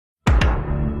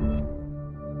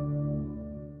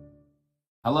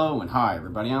Hello and hi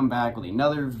everybody, I'm back with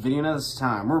another video, and this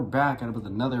time we're back with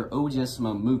another OG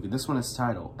SML movie. This one is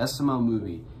titled SML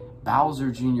Movie,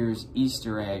 Bowser Jr.'s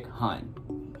Easter Egg Hunt.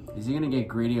 Is he gonna get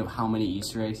greedy of how many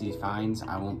Easter eggs he finds?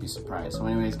 I won't be surprised. So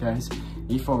anyways guys,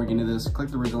 before we get into this, click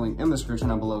the original link in the description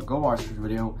down below, go watch this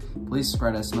video. Please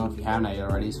spread SML if you haven't yet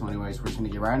already. So anyways, we're just gonna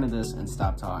get right into this and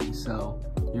stop talking. So,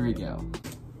 here we go.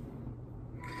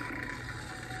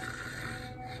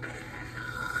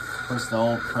 Of course, the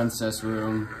old princess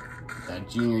room that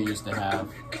Junior used to have.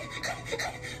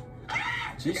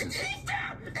 Jesus.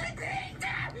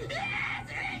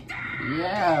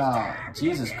 Yeah,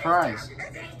 Jesus Christ.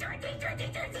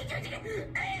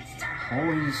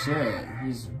 Holy shit,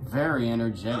 he's very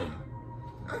energetic.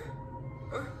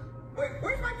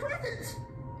 Where's my presents?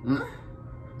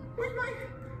 Where's my...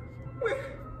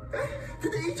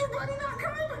 Did the Easter Bunny not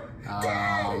come?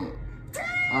 Dad!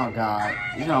 Oh god,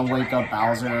 he's gonna wake up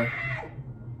Bowser.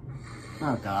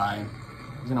 Oh god,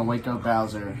 he's gonna wake up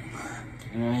Bowser,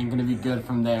 and it ain't gonna be good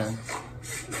from there.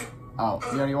 Oh,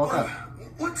 he already woke up.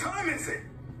 What time is it?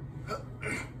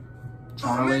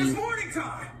 Charlie. Oh, man, it's morning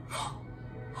time.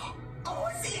 Oh,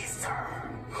 it's Easter.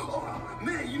 Oh,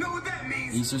 man, you know what that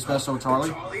means? Easter special, Charlie?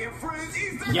 Charlie and Friends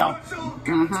Easter Yup.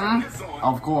 special.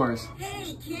 Of course.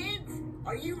 Hey kids,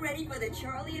 are you ready for the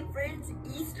Charlie and Friends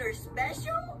Easter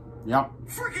special? Yep.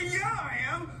 Freaking yeah, I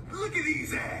am. Look at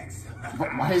these eggs.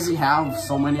 But why does he have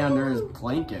so many under his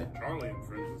blanket? Charlie and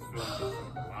Friends is filmed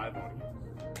with a live audience.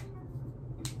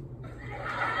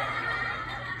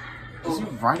 Is he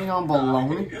riding on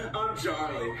baloney? I'm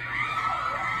Charlie.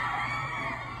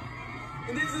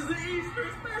 And this is the Easter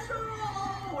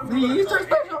special. The Easter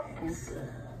special?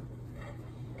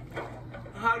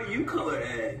 How do you color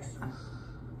eggs?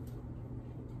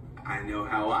 I know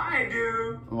how I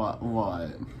do. What?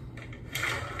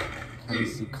 How do you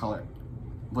see color?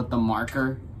 With the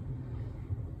marker?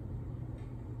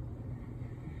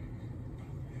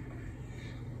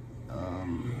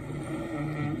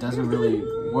 It doesn't really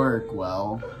work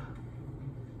well.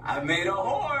 I made a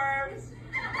horse.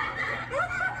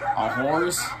 A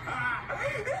horse?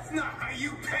 That's not how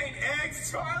you paint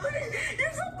eggs, Charlie.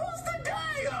 You're supposed to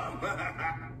dye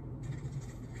them.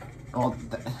 Well,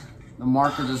 the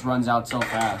marker just runs out so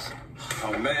fast.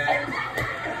 Oh man,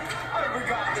 I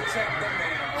forgot to check the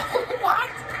mail. What?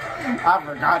 I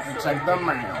forgot to check the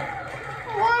mail.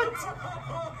 What?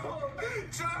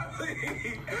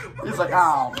 Charlie. He's like,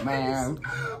 oh man.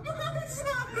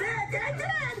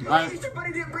 Dad, my Easter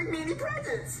Bunny didn't bring me any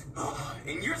presents.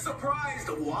 And you're surprised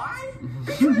why?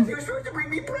 Because you're supposed to bring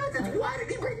me presents. Why did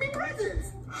he bring me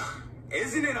presents?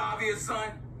 Isn't it obvious, son?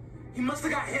 He must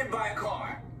have got hit by a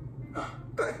car.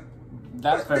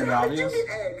 That's very How did obvious. you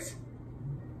get eggs?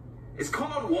 It's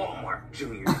called Walmart,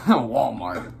 Junior.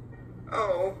 Walmart.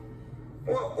 Oh.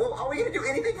 Well, are we going to do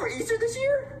anything for Easter this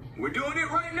year? We're doing it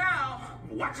right now.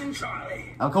 Watching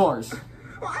Charlie. Of course.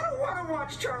 Well, I don't want to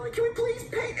watch Charlie. Can we please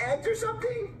paint eggs or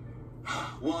something?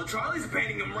 Well, Charlie's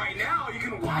painting them right now. You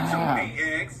can watch him paint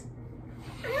eggs.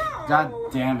 No. God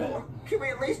damn it. Can we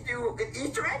at least do an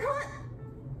Easter egg hunt?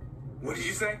 What did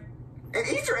you say? An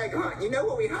Easter egg hunt. You know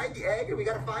when we hide the egg and we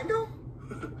got to find them?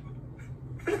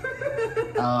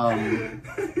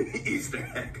 Easter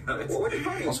egg hunt. Well,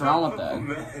 What's wrong with that? Oh,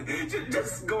 man.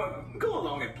 Just go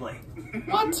along and play.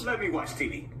 What? Let me watch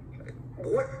TV.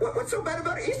 What's so bad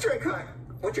about an Easter egg hunt?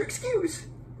 What's your excuse?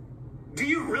 Do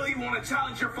you really want to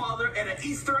challenge your father at an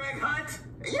Easter egg hunt?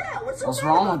 Yeah, what's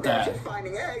wrong with that? Just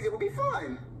finding eggs, it would be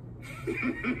fun.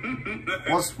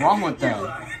 What's wrong with that? You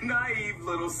like naive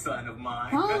little son of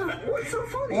mine. Huh? What's so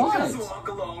funny? What? Just walk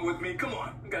along with me. Come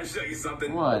on, I gotta show you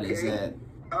something. What is it?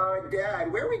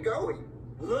 Dad, where are we going?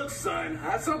 Look, son,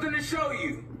 I have something to show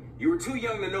you. You were too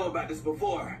young to know about this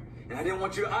before, and I didn't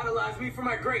want you to idolize me for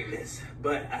my greatness.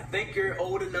 But I think you're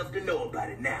old enough to know about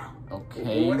it now.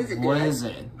 Okay, what is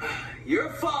it? Your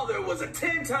father was a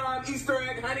 10-time Easter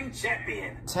egg hunting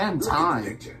champion. 10 Look at the times?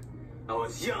 picture. I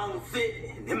was young, fit,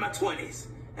 and in my 20s.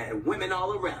 I had women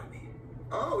all around me.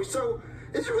 Oh, so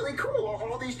this is really cool.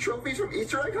 All these trophies from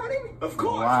Easter egg hunting? Of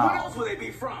course. Wow. What else would they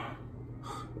be from?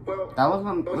 Well, That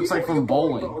looks like from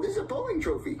bowling. This is a bowling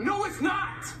trophy. No, it's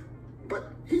not.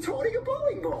 But he's holding a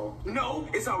bowling ball. No,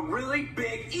 it's a really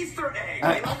big Easter egg.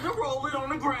 They love to roll it on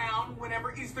the ground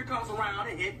whenever Easter comes around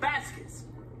and hit baskets.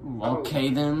 Okay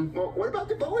then. Well, what about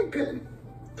the bowling pin?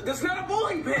 That's not a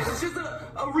bowling pin. It's just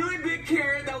a really big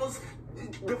carrot that was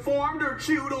deformed or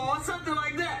chewed on, something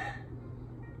like that.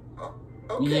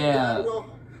 Okay, Yeah.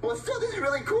 Well, still, this is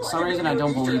really cool. For some reason, I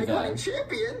don't believe that.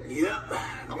 Champion. Yep.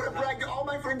 I'm gonna brag to all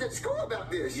my friends at school about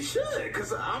this. You should,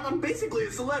 because I'm basically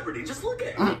a celebrity. Just look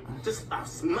at me. I'm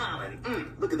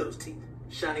smiling. Look at those teeth.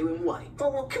 shiny and white. Oh,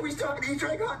 well, can we stop an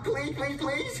Easter egg hunt, please, please,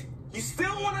 please? You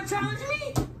still want to challenge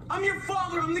me? I'm your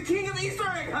father. I'm the king of Easter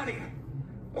egg hunting.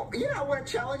 Well, yeah, I want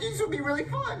to challenge you. This would be really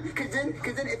fun. Cause then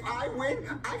if I win,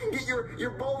 I can get your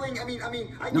bowling. I get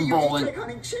your Easter egg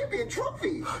hunting champion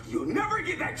trophy. You'll never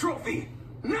get that trophy.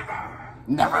 Never.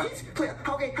 Never. Please?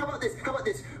 Okay, how about this?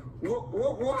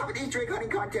 We'll have an Easter egg hunting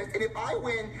contest, and if I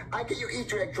win, I get your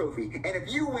Easter egg trophy. And if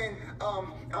you win,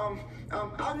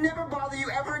 I'll never bother you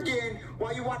ever again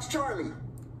while you watch Charlie.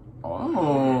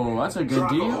 Oh, that's a good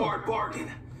Drop deal. a hard bargain.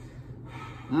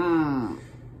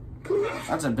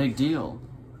 That's a big deal.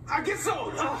 I guess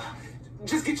so.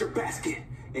 Just get your basket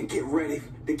and get ready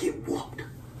to get whooped.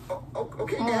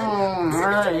 Okay, Dad. All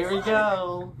right, here we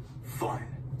go. Fun.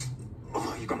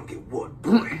 Oh, you're gonna get whooped,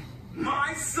 boy.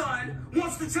 My son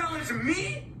wants to challenge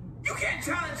me? You can't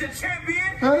challenge a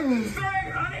champion. Easter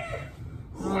egg hunting?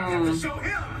 Oh, I have to show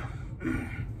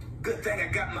him. Good thing I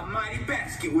got my mighty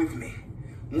basket with me.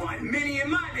 One mini in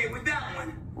my day with that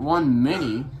one. One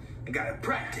mini? I gotta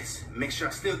practice. Make sure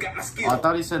I still got my Oh, skills. I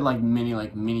thought he said like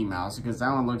Minnie Mouse, because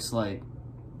that one looks like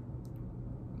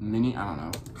Minnie. I don't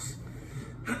know.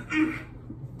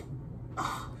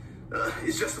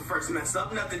 It's just the first mess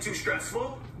up. Nothing too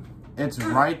stressful. It's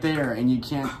right there, and you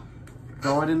can't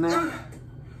throw it in there.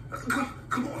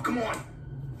 Come on.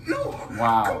 No.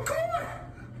 Wow. Come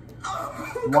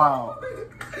on. Wow.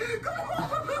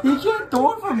 You can't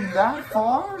throw it from that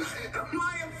far. Am I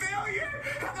a failure?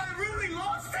 Have I really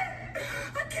lost it?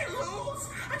 I can't lose.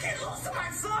 I can't lose to my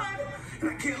son. And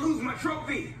I can't lose my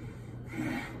trophy.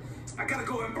 I gotta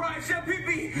go and bribe Chef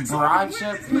Pee-Pee. Bribe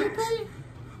Chef Pee-Pee?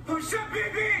 Oh, Chef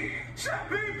Pee-Pee! Chef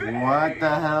Pee-Pee! What the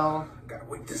hell? Gotta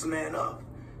wake this man up.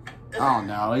 Oh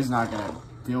no, he's not gonna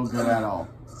feel good at all.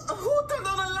 Who turned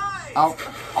on the lights? Oh,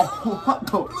 what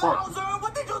the fuck? Bowser,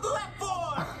 what did you do that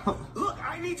for? Look,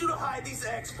 I need you to hide these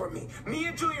eggs for me. Me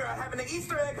and Junior are having an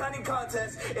Easter egg hunting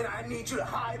contest, and I need you to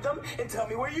hide them and tell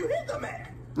me where you hid them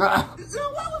at. Now,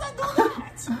 why would I do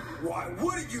that? Why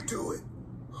wouldn't you do it?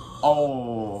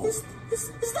 Oh. Is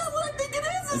that what I think it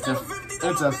is? Is that a $50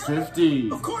 It's a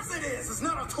 50. Of course it is. It's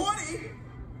not a 20.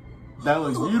 That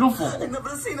looks beautiful. I've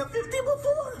never seen a 50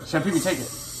 before. Chef Pee-Pee, take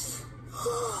it.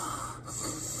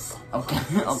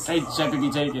 Okay, Chef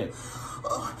Pee-Pee, take it.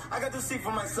 I got to see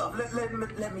for myself.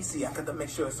 Let me see. I got to make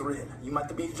sure it's real. You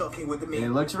might be joking with me. It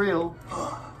looks real.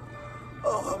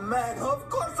 Oh, man. Of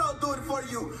course I'll do it for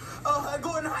you.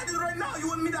 Go and hide it right now. You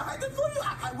want me to hide it for you?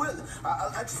 I will.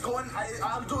 I just go and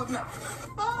I'll do it now.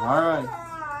 All right.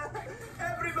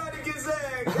 Everybody gets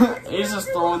eggs. He's just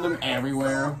throwing them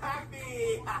everywhere. So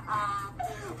happy.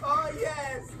 Oh,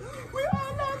 yes. We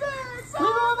all love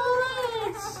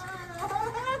eggs.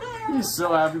 He's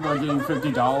so happy about getting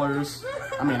 $50.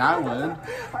 I mean, I would.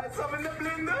 Hide some in the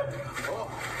blender. Oh,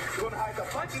 you want to hide the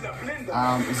punch in the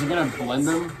blender. Is he gonna blend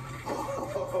them?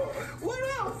 What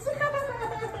else?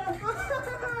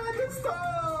 The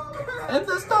stove. It's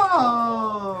the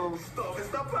stove. Stove is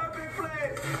the perfect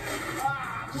place.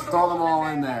 Just throw them all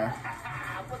in there.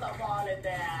 Put them all in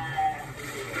there.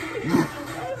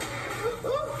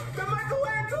 The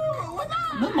microwave too. What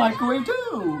up? The microwave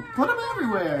too. Put them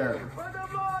everywhere. Put them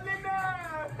all in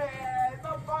there.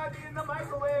 No party in the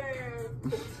microwave.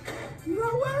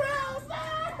 Nowhere else.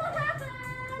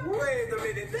 Wait a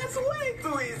minute. That's way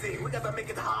too easy. We gotta make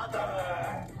it harder.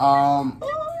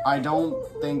 I don't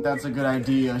think that's a good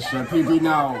idea, Chef Pee-Pee.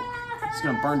 No. It's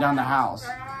gonna burn down the house.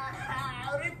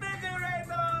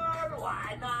 Refrigerator.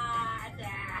 Why not?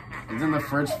 Isn't the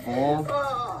fridge full?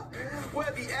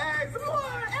 Where the eggs?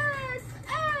 More eggs.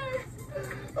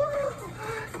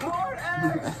 More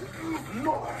eggs.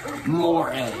 More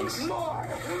eggs. More.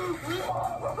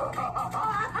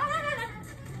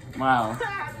 Wow.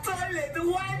 Toilet.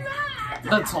 Why not?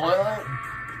 The toilet?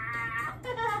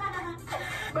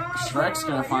 Shrek's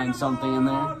gonna find something in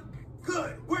there.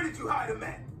 Good. Where did you hide them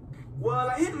at? Well,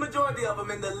 I hid the majority of them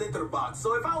in the litter box,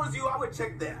 so if I was you, I would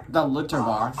check there. The litter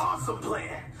box. Awesome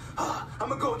plan. I'm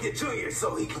gonna go get Junior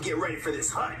so he can get ready for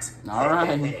this hunt. All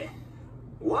right.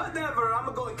 Whatever, I'm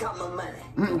gonna go and count my money.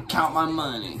 Count my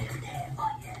money.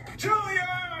 Junior,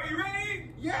 are you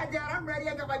ready? Yeah, Dad, I'm ready.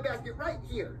 I got my basket right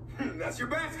here. That's your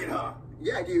basket, huh?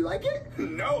 Yeah, do you like it?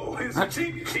 No, it's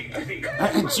cheap. Cheap.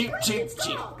 Because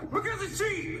it's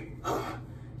cheap.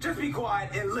 Just be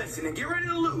quiet and listen and get ready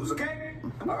to lose, okay?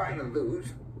 All right, I'm gonna lose.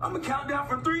 I'm gonna count down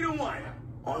from 3 to 1.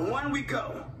 On 1 we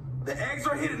go. The eggs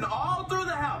are hidden all through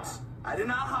the house. I did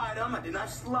not hide them. I did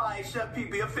not slide Chef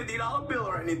Pee-Pee a $50 bill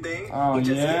or anything. Oh, He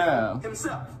just hid yeah. them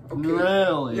himself.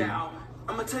 Really? Now,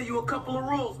 I'm gonna tell you a couple of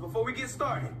rules before we get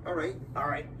started. All right. All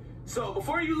right. So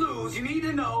before you lose, you need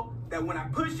to know that when I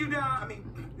push you down,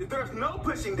 There's no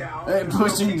pushing down. Hey, There's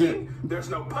pushing no kicking, it. there's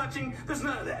no punching. There's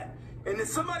none of that. And if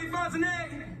somebody finds an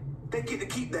egg, they get to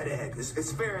keep that egg.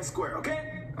 It's fair and square,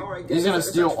 okay? All right. He's gonna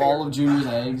steal that's fair. all of Junior's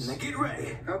eggs. Now get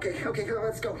ready. Okay, go,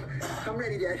 let's go. I'm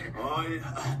ready, Dad.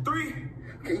 3,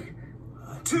 Okay,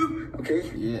 2,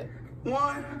 okay, Yeah.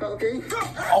 1, okay. go!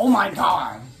 Oh my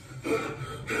god.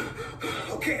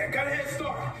 Okay, I got a head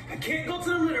start. I can't go to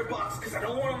the litter box because I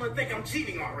don't want them to think I'm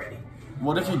cheating already.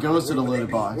 What if he goes to the litter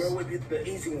box? Where would the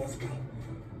easy ones be?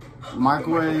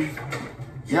 Microwave.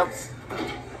 Yep.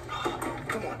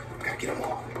 Come on, I gotta get them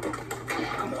all.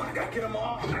 Come on, I gotta get them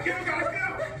all. I gotta get them.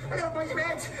 I gotta find some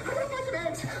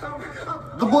eggs.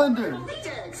 The blender. These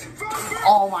eggs.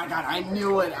 Oh my god, I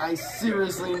knew it. I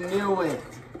seriously knew it.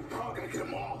 Oh, gotta get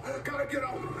them all. Gotta get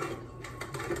them.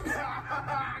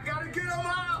 Gotta get them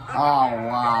all. Oh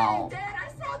wow. Dad,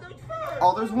 I saw them first.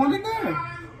 Oh, there's one in there.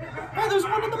 Hey, there's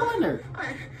one in the blender.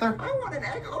 There. I want an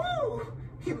egg. Oh,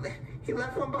 he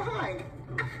left one behind.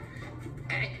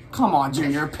 Come on,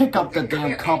 Junior. Pick up the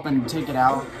damn cup and take it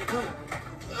out.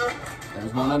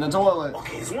 There's one in the toilet.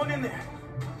 Okay, there's one in there.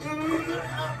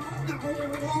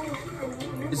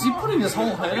 Is he putting his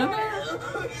whole head in there?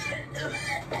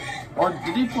 Or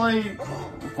did he play...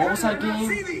 What was that See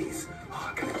game? these?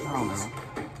 Oh, I gotta get I don't these. know.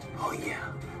 Oh yeah.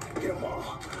 Get them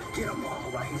all. Get them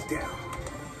all. Right, he's down.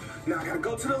 Now I gotta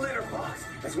go to the litter box.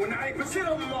 That's where 90%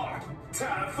 of them are.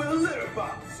 Time for the litter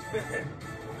box.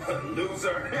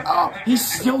 Loser. Oh, he's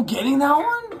still getting that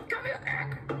one? Come here,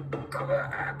 egg. Come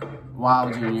here, egg.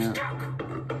 Wow, Junior.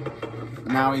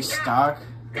 Now he's stuck.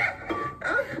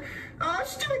 Oh,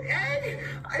 stupid egg!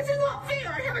 This is not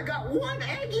fair. I haven't got one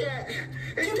egg yet.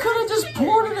 You could have just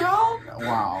poured it out.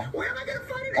 Wow. Where am I gonna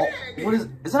find an Oh, egg? what is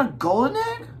that a golden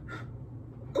egg?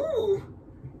 Ooh.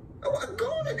 Oh, a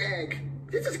golden egg.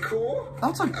 This is cool.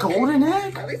 That's a golden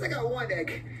egg? At least I got one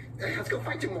egg. Let's go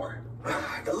find two more.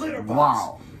 The litter box.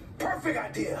 Wow. Perfect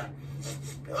idea.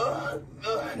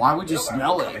 Why would you Nobody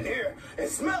smell will it? come in here. It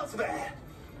smells bad.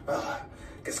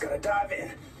 Just gotta dive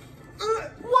in.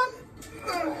 What?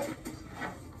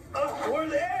 Where are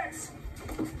the eggs?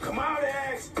 Come out,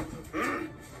 eggs.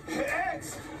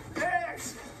 Eggs.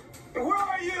 Eggs. Where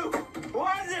are you?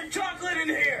 Why is there chocolate in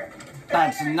here?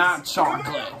 That's Eggs. not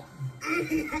chocolate.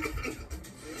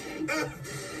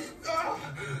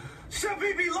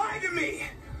 Somebody be lying to me.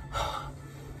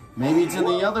 Maybe it's in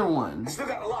the other ones. Still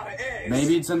got a lot of eggs.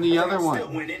 Maybe it's in the other Still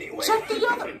one. win anyway. Check the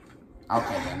other.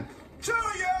 Okay then.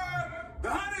 Junior, the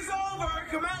hunt is over.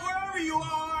 Come out wherever you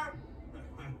are.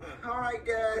 All right,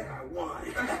 Dad. I won.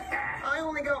 I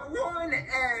only got one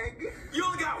egg. You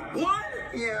only got one?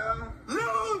 Yeah.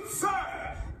 Loser.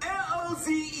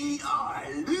 L-O-Z-E-R.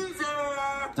 Loser.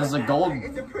 Does the gold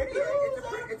It's a pretty egg.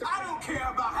 It's a I don't care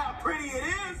about how pretty it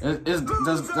is.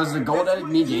 does the gold egg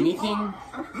need anything?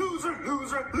 Loser,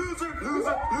 loser, loser,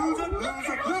 loser, loser,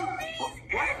 loser,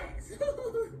 loser.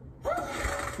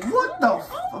 What the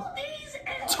fuck?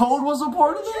 Toad was a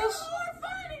part of this?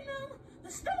 Finding them.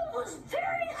 The stove was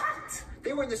very hot.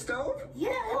 They were in the stove? Yeah,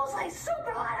 it was like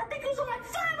super hot. I think it was like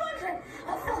 500.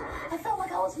 I felt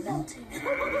like I was melting.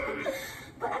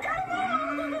 But I got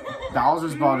them all.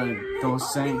 Bowser's about to go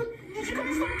sing. Did you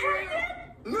guys start counting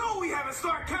yet? No, we haven't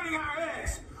started counting our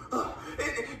eggs.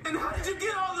 And how did you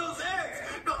get all those eggs?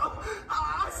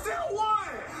 I still won.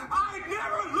 I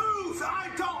never lose. I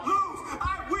don't lose.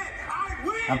 I win. I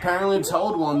win. Apparently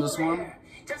Toad won this one.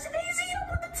 Just easy up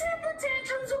with the temper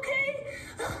tantrums, okay?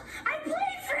 I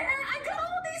played fair. I got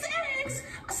all these eggs,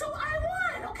 so I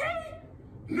won, okay?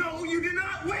 No, you did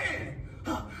not win.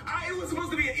 It was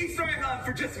supposed to be an Easter egg hunt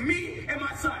for just me and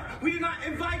my son. We did not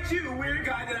invite you, weird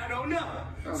guy that I don't know.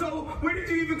 So where did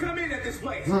you even come in at this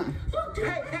place? Look, dude,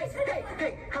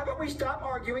 hey, how about we stop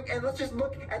arguing and let's just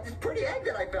look at this pretty egg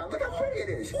that I found. Look how pretty it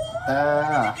is.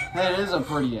 It is a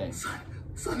pretty egg.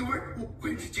 Son, where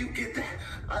did you get that?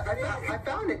 I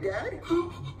found it, Dad.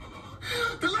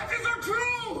 The legends are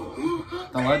true.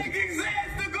 The legend. egg exists.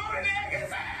 The golden egg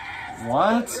exists.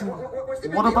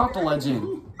 What? What about the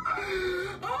legend?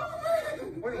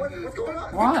 What's going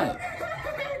on? What?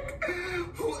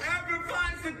 Whoever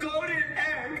finds the golden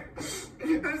egg is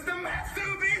the master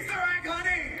of Easter egg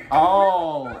hunting.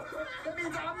 Oh. That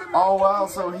means I'm the Oh wow,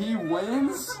 so he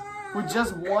wins with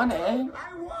just one egg?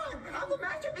 I won. I'm the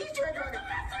master of Easter egg hunting.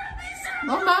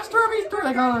 The master of Easter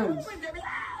egg hunts.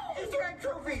 Easter egg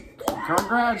trophy.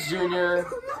 Congrats, Junior.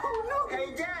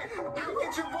 Hey, Dad, you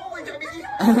get your bowling.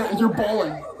 I mean, You're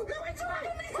bowling. no, it's fine.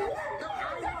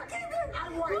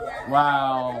 I won, Dad.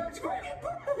 Wow.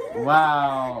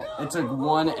 Wow. It took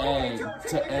one egg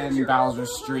to end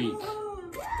Bowser's streak.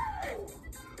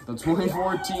 The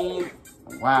 2014.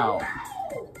 Wow.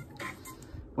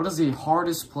 What is the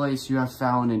hardest place you have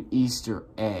found an Easter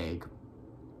egg?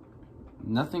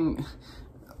 Nothing.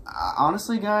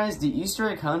 Honestly, guys, the Easter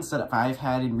egg hunts that I've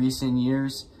had in recent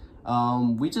years,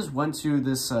 we just went to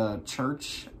this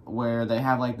church where they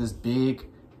have like this big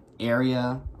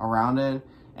area around it,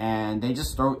 and they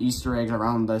just throw Easter eggs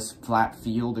around this flat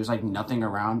field. There's like nothing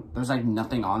around. There's like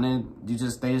nothing on it. They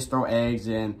just throw eggs,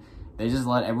 and they just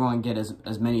let everyone get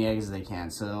as many eggs as they can.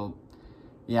 So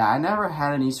yeah, I never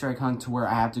had an Easter egg hunt to where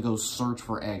I have to go search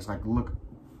for eggs, like look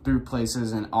through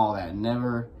places and all that.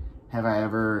 Never have I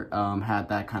ever had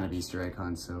that kind of Easter egg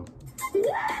hunt, so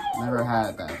never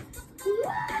had that.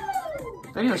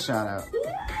 Video shout out.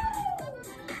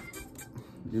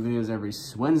 Do videos every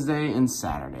Wednesday and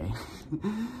Saturday.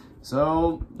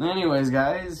 So anyways,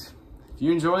 guys, if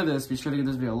you enjoy this, be sure to give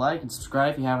this video a like and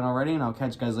subscribe if you haven't already, and I'll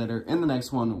catch you guys later in the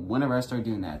next one whenever I start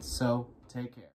doing that. So take care.